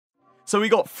So we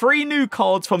got 3 new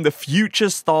cards from the Future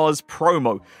Stars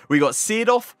promo. We got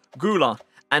SEEDORF, GULER,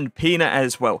 and PINA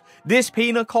as well. This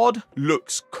PINA card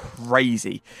looks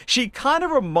crazy. She kind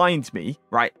of reminds me,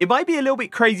 right? It might be a little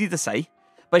bit crazy to say,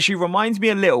 but she reminds me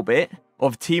a little bit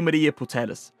of Team of the Year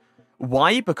Putellas.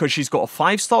 Why? Because she's got a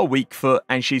 5-star weak foot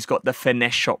and she's got the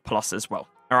Finesse Shot Plus as well.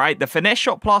 All right, the Finesse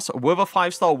Shot Plus with a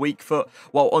 5-star weak foot,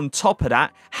 while on top of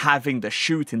that, having the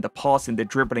shooting, the passing, the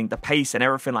dribbling, the pace, and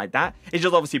everything like that. It's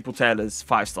just obviously Putella's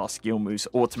 5-star skill moves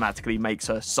automatically makes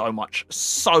her so much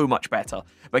better.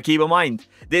 But keep in mind,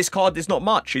 this card is not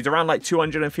much. She's around like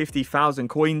 250,000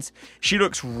 coins. She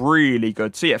looks really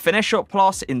good. So yeah, Finesse Shot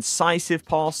Plus, Incisive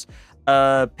Pass,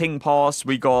 ping pass,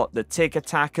 we got the tick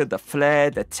attacker, the flare,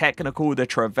 the technical, the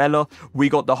traveller, we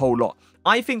got the whole lot.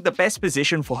 I think the best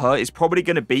position for her is probably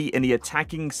going to be in the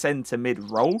attacking centre mid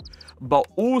role, but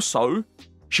also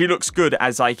she looks good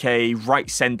as like a right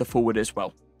centre forward as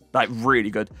well. Like really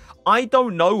good. I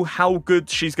don't know how good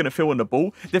she's going to feel on the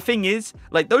ball. The thing is,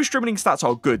 like those dribbling stats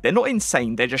are good. They're not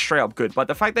insane. They're just straight up good. But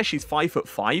the fact that she's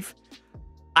 5'5",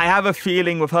 I have a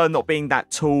feeling with her not being that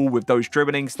tall with those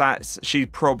dribbling stats, she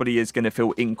probably is going to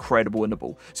feel incredible in the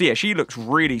ball. So yeah, she looks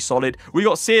really solid. We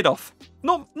got SEEDORF.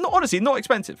 Honestly, not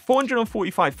expensive.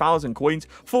 445,000 coins.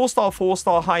 4-star,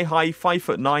 high,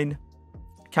 5'9".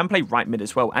 Can play right mid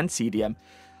as well and CDM.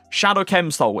 Shadow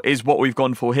Chem style is what we've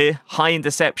gone for here. High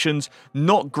interceptions,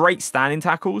 not great standing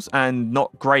tackles, and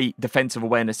not great defensive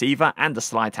awareness either. And the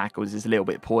slide tackles is a little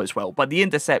bit poor as well. But the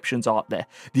interceptions are up there.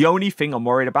 The only thing I'm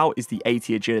worried about is the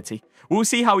 80 agility. We'll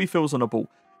see how he feels on the ball.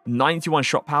 91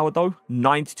 shot power though.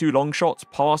 92 long shots.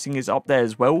 Passing is up there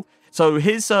as well. So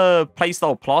his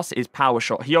playstyle plus is power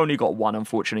shot. He only got 1,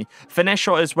 unfortunately. Finesse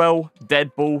shot as well.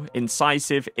 Dead ball,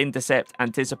 incisive, intercept,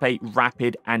 anticipate,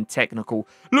 rapid, and technical.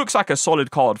 Looks like a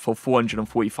solid card for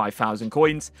 445,000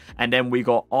 coins. And then we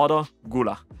got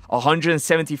GULER.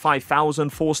 175,000,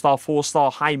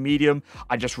 4-star, high, medium.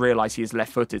 I just realized he is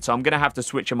left-footed, so I'm going to have to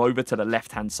switch him over to the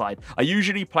left-hand side. I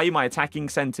usually play my attacking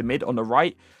center mid on the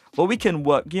right, but we can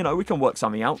work, you know, we can work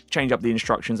something out. Change up the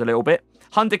instructions a little bit.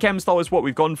 Hunter Chem style is what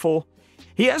we've gone for.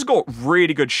 He has got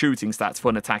really good shooting stats for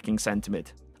an attacking centre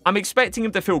mid. I'm expecting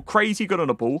him to feel crazy good on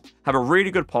the ball, have a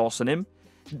really good pass on him.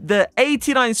 The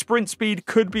 89 sprint speed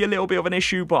could be a little bit of an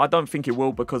issue, but I don't think it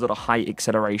will because of the high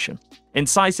acceleration.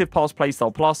 Incisive pass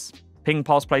playstyle plus, ping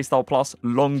pass playstyle plus,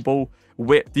 long ball,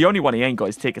 whip. The only one he ain't got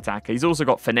is tick attacker. He's also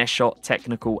got finesse shot,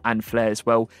 technical, and flare as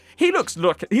well. He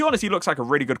honestly looks like a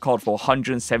really good card for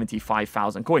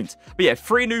 175,000 coins. But yeah,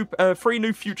 three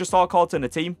new future star cards in the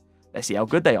team. Let's see how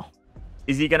good they are.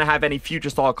 Is he going to have any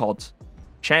future star cards?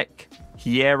 Check.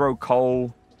 Hierro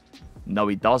Cole. No,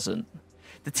 he doesn't.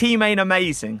 The team ain't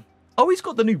amazing. Oh, he's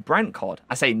got the new Brand card.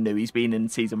 I say new. He's been in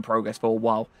season progress for a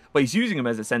while. But he's using him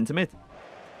as a centre mid.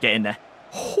 Get in there.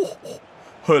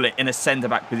 Hullet in a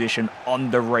centre-back position.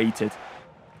 Underrated.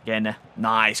 Get in there.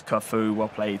 Nice, Cafu. Well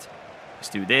played. Let's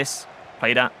do this.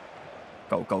 Play that.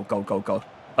 Go, go, go, go, go.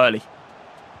 Early.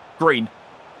 Green.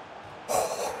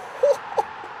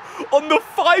 On the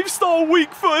 5-star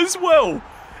weak foot as well.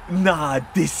 Nah,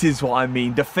 this is what I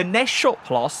mean. The finesse shot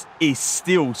plus is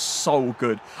still so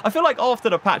good. I feel like after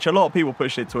the patch, a lot of people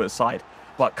pushed it to its side.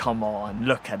 But come on,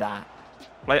 look at that.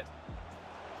 Play it.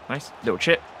 Nice. Little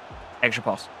chip. Extra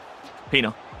pass.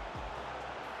 PINA.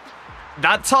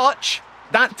 That touch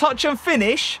and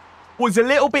finish was a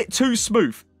little bit too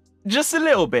smooth. Just a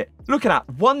little bit. Look at that.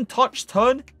 One touch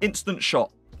turn, instant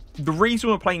shot. The reason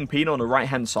we're playing PINA on the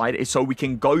right-hand side is so we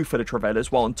can go for the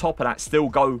Travelers, while on top of that, still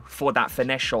go for that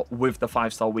finesse shot with the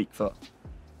 5-star weak foot.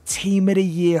 Team of the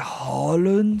Year,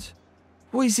 Haaland?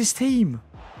 What is this team?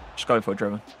 Just go for a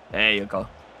driven. There you go.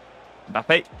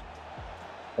 Mbappe.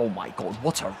 Oh my god,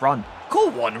 what a run. Go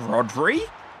on, Rodri.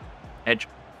 Edge.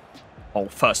 Oh,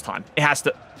 first time. It has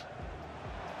to...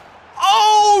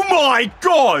 Oh my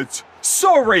god!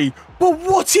 Sorry, but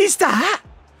what is that?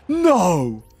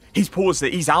 No. He's paused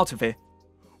it. He's out of here.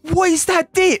 What is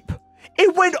that dip?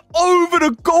 It went over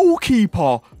the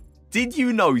goalkeeper. Did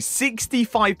you know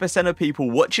 65% of people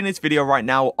watching this video right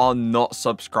now are not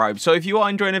subscribed? So if you are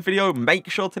enjoying the video, make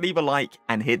sure to leave a like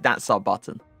and hit that sub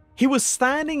button. He was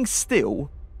standing still.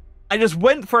 I just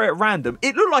went for it at random.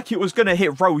 It looked like it was going to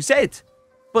hit row Z,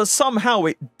 but somehow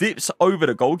it dips over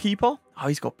the goalkeeper. Oh,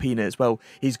 he's got PINA as well.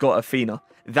 He's got Athena.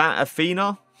 That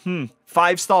Athena...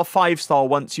 5-star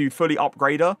once you fully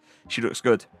upgrade her. She looks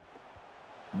good.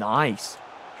 Nice.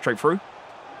 Straight through.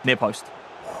 Near post.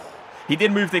 He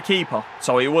did move the keeper,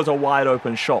 so it was a wide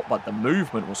open shot, but the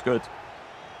movement was good.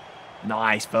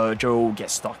 Nice, Virgil.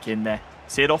 Get stuck in there.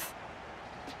 SEEDORF.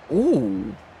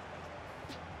 Ooh.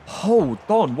 Hold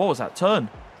on. What was that turn?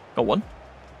 Got one.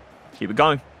 Keep it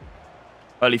going.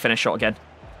 Early finish shot again.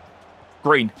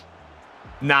 Green.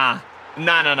 Nah.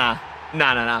 Nah.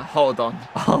 Hold on.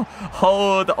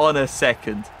 Hold on a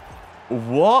second.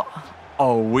 What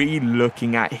are we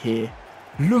looking at here?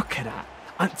 Look at that.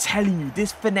 I'm telling you,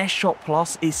 this finesse shot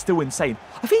plus is still insane.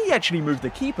 I think he actually moved the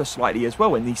keeper slightly as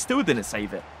well, and he still didn't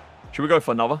save it. Should we go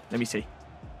for another? Let me see.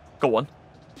 Go on.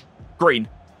 Green.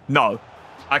 No.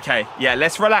 Okay, yeah,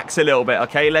 let's relax a little bit,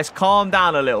 okay? Let's calm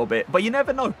down a little bit. But you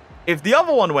never know. If the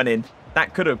other one went in,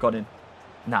 that could have gone in.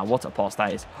 Now, what a pass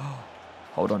that is.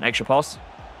 Hold on, extra pass.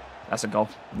 That's a goal.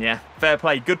 Yeah, fair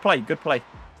play. Good play, good play.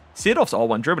 SEEDORF's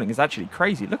R1 dribbling is actually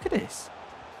crazy. Look at this.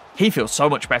 He feels so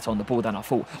much better on the ball than I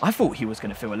thought. I thought he was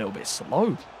going to feel a little bit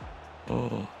slow.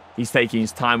 Oh, he's taking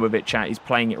his time with it, chat. He's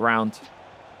playing it round.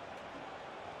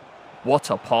 What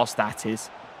a pass that is.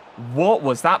 What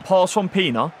was that pass from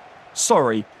PINA?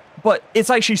 Sorry, but it's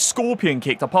actually Scorpion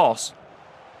kicked a pass.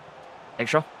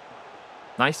 Extra.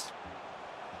 Nice.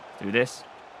 Do this.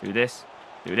 Do this.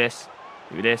 Do this.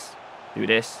 Do this. Do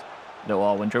this. Little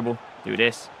R1 dribble. Do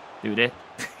this. Do this.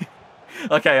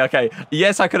 Okay.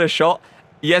 Yes, I could have shot.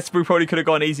 Yes, we probably could have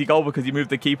got an easy goal because he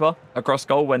moved the keeper across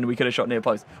goal when we could have shot near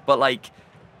post. But, like,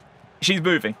 she's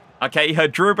moving, okay? Her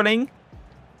dribbling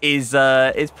is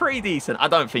pretty decent. I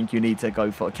don't think you need to go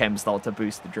for a chem style to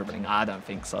boost the dribbling. I don't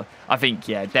think so. I think,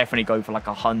 yeah, definitely go for, like,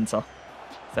 a hunter.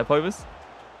 Step overs.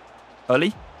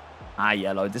 Early.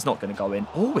 Yellow. This is not going to go in.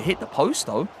 Oh, it hit the post,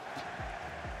 though.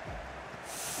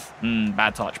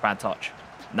 Bad touch, bad touch.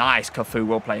 Nice, Cafu.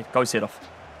 Well played. Go SEEDORF.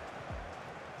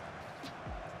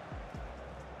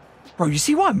 Bro, you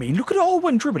see what I mean? Look at the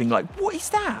R1 dribbling. Like, what is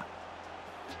that?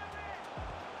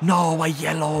 No, I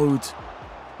yellowed.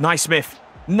 Nice, Smith.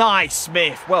 Nice,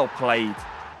 Smith. Well played.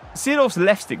 SEEDORF's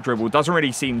left stick dribble doesn't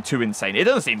really seem too insane. It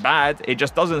doesn't seem bad. It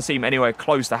just doesn't seem anywhere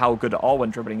close to how good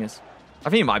R1 dribbling is.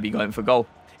 I think he might be going for goal.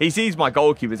 He sees my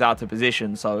goalkeeper's out of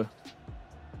position, so...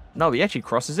 No, he actually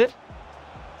crosses it.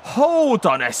 Hold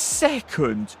on a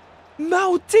second.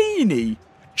 Maldini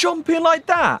jumping like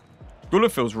that. GULER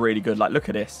feels really good. Like, look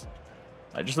at this.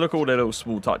 Like, just look at all the little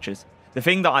small touches. The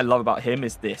thing that I love about him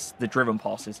is this, the driven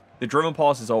passes. The driven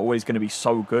passes are always going to be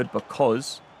so good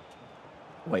because...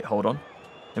 Wait, hold on.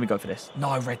 Let me go for this. No,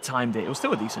 I red timed it. It was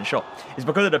still a decent shot. It's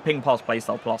because of the ping pass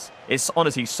playstyle plus. It's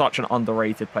honestly such an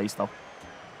underrated playstyle.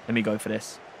 Let me go for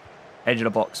this. Edge of the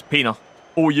box. PINA.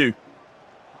 All you.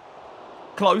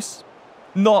 Close.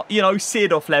 Not, you know,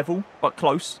 SEEDORF level, but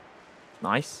close.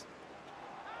 Nice.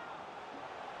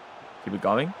 Keep it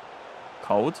going.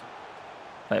 Cold.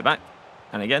 Play it back.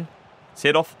 And again.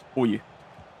 SEEDORF. All you.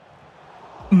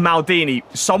 Maldini.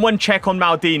 Someone check on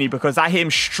Maldini because that hit him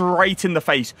straight in the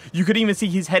face. You could even see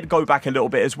his head go back a little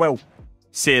bit as well.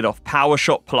 SEEDORF. Power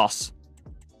shot plus.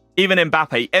 Even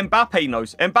Mbappe. Mbappe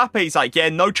knows. Mbappe's like, yeah,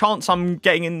 no chance I'm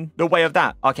getting in the way of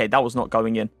that. Okay, that was not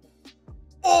going in.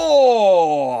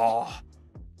 Oh!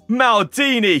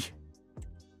 Maldini.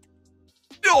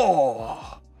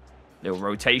 Oh! Little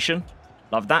rotation.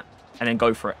 Love that. And then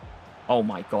go for it. Oh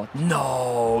my god.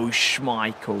 No,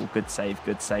 Schmeichel. Good save,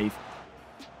 good save.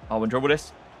 Oh, and dribble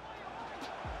this.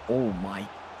 Oh my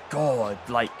god.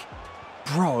 Like,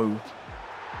 bro.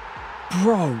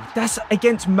 Bro, that's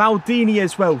against Maldini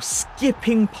as well.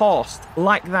 Skipping past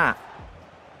like that.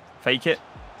 Fake it.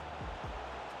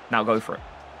 Now go for it.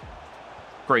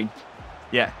 Green.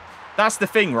 Yeah. That's the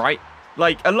thing, right?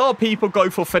 Like, a lot of people go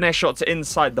for finesse shots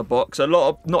inside the box. A lot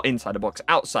of... Not inside the box.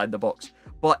 Outside the box.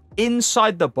 But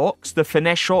inside the box, the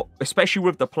finesse shot, especially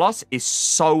with the plus, is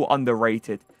so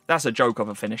underrated. That's a joke of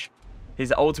a finish.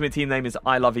 His ultimate team name is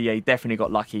I Love EA. Definitely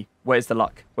got lucky. Where's the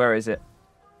luck? Where is it?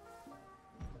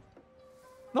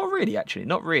 Not really, actually.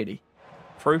 Not really.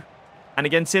 Through. And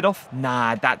again, SEEDORF.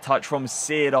 Nah, that touch from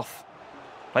SEEDORF.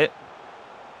 Play it.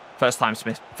 First time,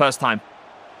 Smith. First time.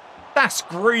 That's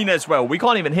green as well. We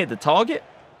can't even hit the target.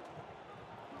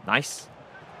 Nice.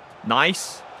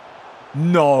 Nice.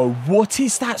 No. What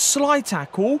is that slide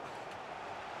tackle?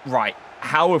 Right.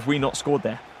 How have we not scored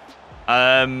there?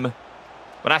 Well,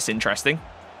 that's interesting.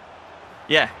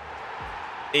 Yeah.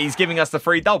 He's giving us the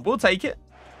free dub. We'll take it.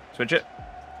 Switch it.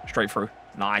 Straight through.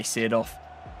 Nice. SEEDORF.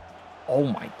 Oh,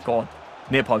 my God.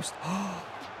 Near post.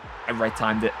 I red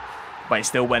timed it. But it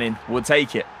still went in. We'll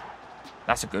take it.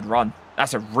 That's a good run.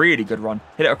 That's a really good run.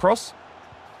 Hit it across.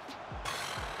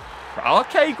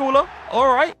 Okay, GULER.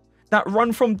 All right. That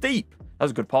run from deep. That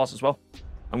was a good pass as well.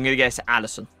 I'm going to guess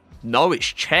Alisson. No, it's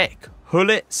Czech.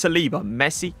 Hullet, Saliba,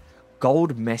 Messi,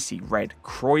 Gold, Messi, Red,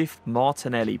 Cruyff,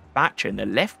 Martinelli, Batcher in the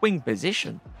left wing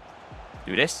position.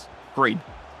 Do this. Green.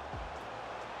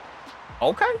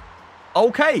 Okay.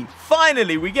 Okay.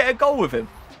 Finally, we get a goal with him.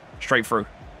 Straight through.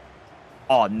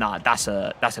 Oh, nah. That's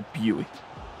a beauty.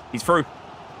 He's through.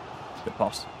 Good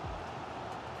pass.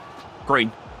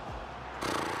 Green.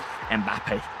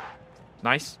 Mbappe.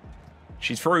 Nice.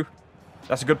 She's through.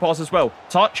 That's a good pass as well.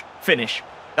 Touch. Finish.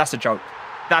 That's a joke.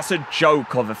 That's a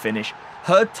joke of a finish.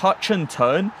 Her touch and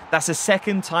turn, that's the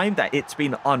second time that it's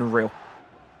been unreal.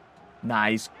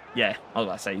 Nice. Yeah, I was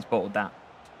about to say he's bottled that.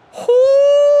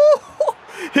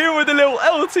 Here with a little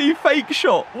LT fake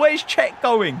shot. Where's Czech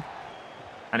going?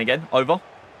 And again, over.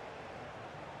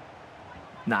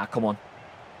 Nah, come on.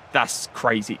 That's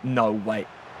crazy. No way.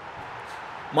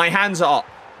 My hands are up.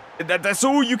 That's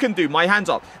all you can do. My hands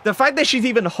up. The fact that she's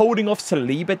even holding off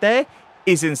Saliba there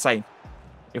is insane.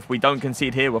 If we don't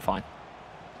concede here, we're fine.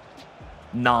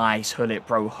 Nice Hullet,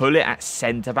 bro. Hullet at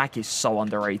centre-back is so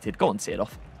underrated. Go on,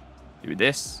 SEEDORF. Do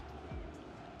this.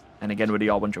 And again with the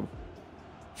R1 dribble.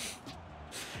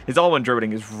 His R1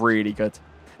 dribbling is really good.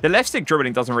 The left stick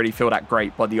dribbling doesn't really feel that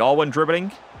great, but the R1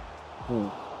 dribbling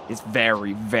is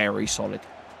very, very solid.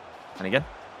 And again.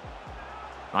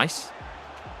 Nice.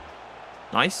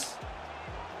 Nice.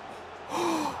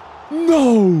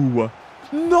 No!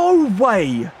 No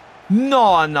way!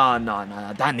 No.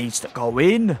 That needs to go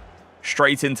in.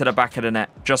 Straight into the back of the net.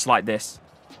 Just like this.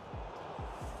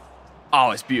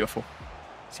 Oh, it's beautiful.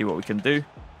 See what we can do.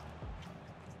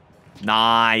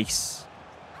 Nice.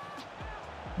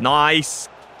 Nice.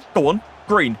 Go on.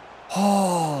 Green.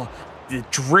 Oh, the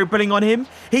dribbling on him.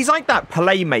 He's like that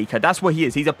playmaker. That's what he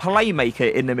is. He's a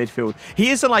playmaker in the midfield. He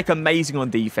isn't like amazing on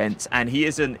defense and he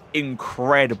isn't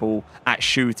incredible at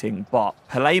shooting, but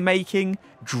playmaking,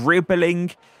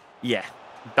 dribbling, yeah,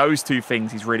 those two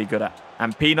things he's really good at.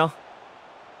 And PINA,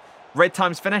 red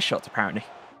times finesse shots apparently.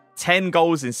 10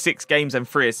 goals in 6 games and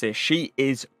 3 assists. She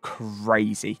is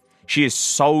crazy. She is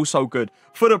so good.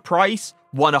 For the price,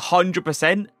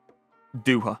 100%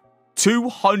 do her.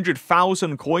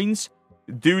 200,000 coins,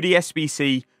 do the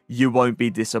SBC, you won't be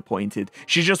disappointed.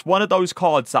 She's just one of those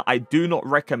cards that I do not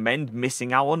recommend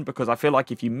missing out on because I feel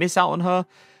like if you miss out on her,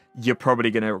 you're probably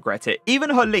going to regret it. Even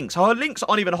her links aren't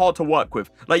even hard to work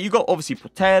with. Like, you got obviously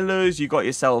Putellas, you got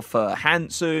yourself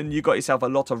Hansen, you got yourself a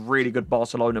lot of really good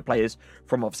Barcelona players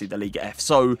from obviously the Liga F.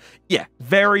 So, yeah,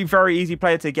 very, very easy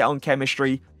player to get on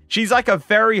chemistry. She's like a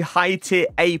very high tier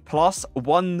A+,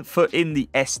 1 foot in the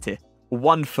S tier.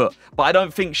 1 foot. But I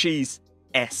don't think she's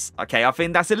S, okay? I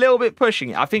think that's a little bit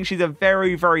pushing it. I think she's a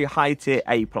very, very high tier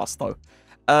A+, though.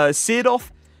 SEEDORF,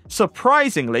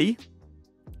 surprisingly,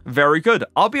 very good.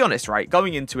 I'll be honest, right?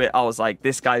 Going into it, I was like,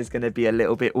 this guy's going to be a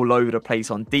little bit all over the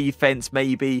place on defense,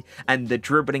 maybe. And the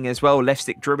dribbling as well. Left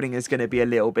stick dribbling is going to be a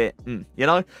little bit, you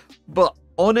know? But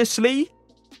honestly,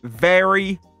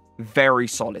 very, very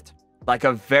solid. Like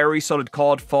a very solid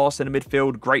card, fast in the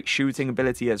midfield, great shooting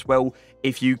ability as well.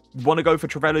 If you want to go for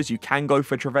Travellas, you can go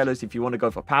for Travellas. If you want to go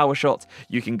for power shots,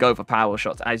 you can go for power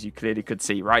shots, as you clearly could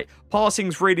see, right?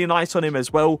 Passing's really nice on him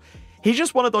as well. He's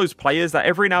just one of those players that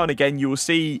every now and again you will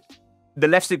see the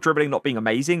left stick dribbling not being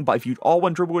amazing, but if you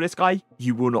R1 dribble this guy,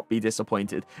 you will not be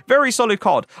disappointed. Very solid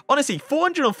card. Honestly,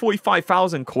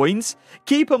 445,000 coins.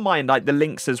 Keep in mind, like, the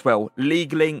links as well.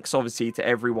 League links, obviously, to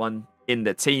everyone in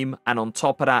the team, and on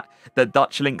top of that, the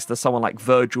Dutch links to someone like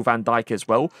Virgil van Dijk as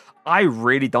well. I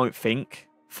really don't think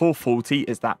 440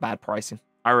 is that bad pricing.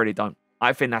 I really don't.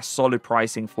 I think that's solid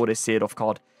pricing for this SEEDORF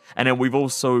card. And then we've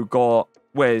also got,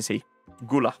 where is he?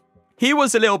 GULER. He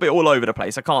was a little bit all over the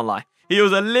place, I can't lie. He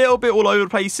was a little bit all over the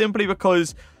place simply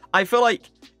because I feel like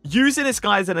using this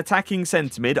guy as an attacking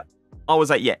centre mid, I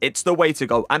was like, yeah, it's the way to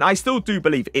go. And I still do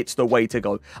believe it's the way to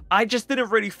go. I just didn't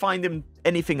really find him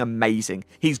anything amazing.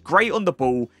 He's great on the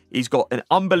ball. He's got an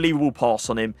unbelievable pass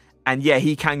on him. And yeah,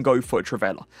 he can go for a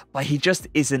Travella. But he just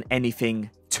isn't anything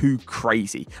too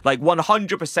crazy. Like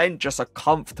 100% just a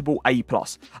comfortable A+.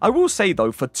 I will say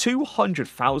though, for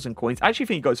 200,000 coins, I actually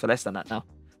think he goes for less than that now.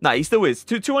 No, he still is.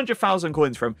 200,000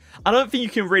 coins for him. I don't think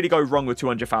you can really go wrong with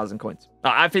 200,000 coins.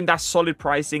 I think that's solid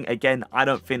pricing. Again, I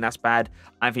don't think that's bad.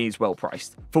 I think he's well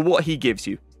priced. For what he gives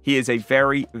you, he is a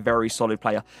very, very solid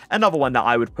player. Another one that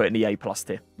I would put in the A+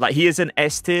 tier. Like, he is an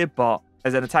S tier, but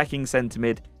as an attacking centre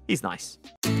mid, he's nice.